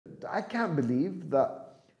I can't believe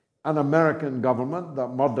that an American government that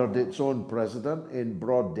murdered its own president in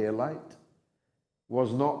broad daylight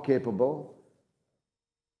was not capable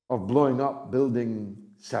of blowing up Building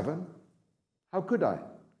 7. How could I?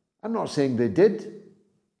 I'm not saying they did.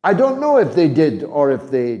 I don't know if they did or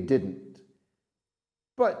if they didn't.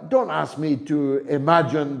 But don't ask me to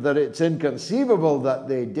imagine that it's inconceivable that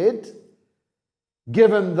they did,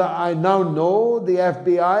 given that I now know the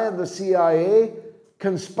FBI and the CIA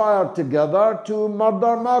conspired together to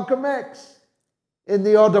murder Malcolm X in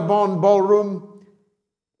the Audubon Ballroom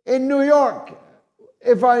in New York.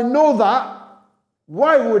 If I know that,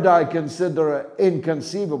 why would I consider it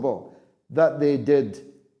inconceivable that they did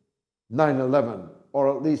 9/11,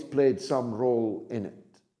 or at least played some role in it?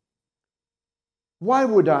 Why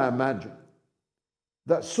would I imagine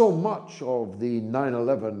that so much of the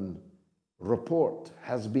 9/11 report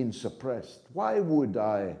has been suppressed? Why would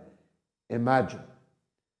I imagine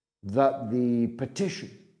that the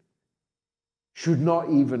petition should not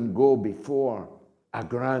even go before a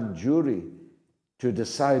grand jury to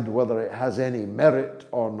decide whether it has any merit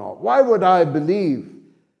or not? Why would I believe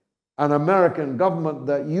an American government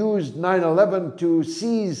that used 9/11 to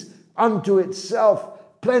seize unto itself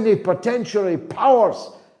plenipotentiary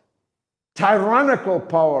powers, tyrannical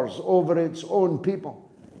powers over its own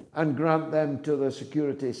people, and grant them to the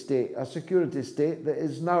security state, a security state that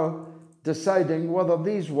is now deciding whether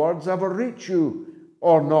these words ever reach you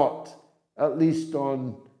or not, at least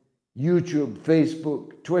on YouTube,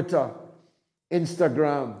 Facebook, Twitter,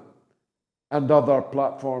 Instagram, and other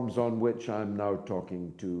platforms on which I'm now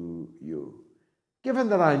talking to you. Given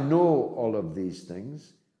that I know all of these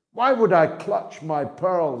things, why would I clutch my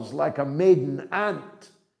pearls like a maiden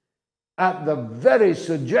ant at the very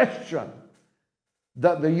suggestion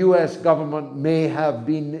that the US government may have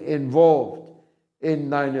been involved in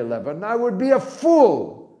 9/11? I would be a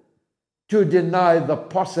fool to deny the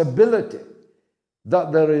possibility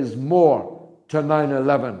that there is more to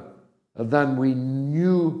 9/11 than we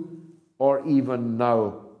knew or even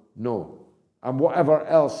now know. And whatever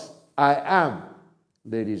else I am,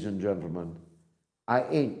 ladies and gentlemen, I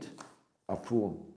ain't a fool.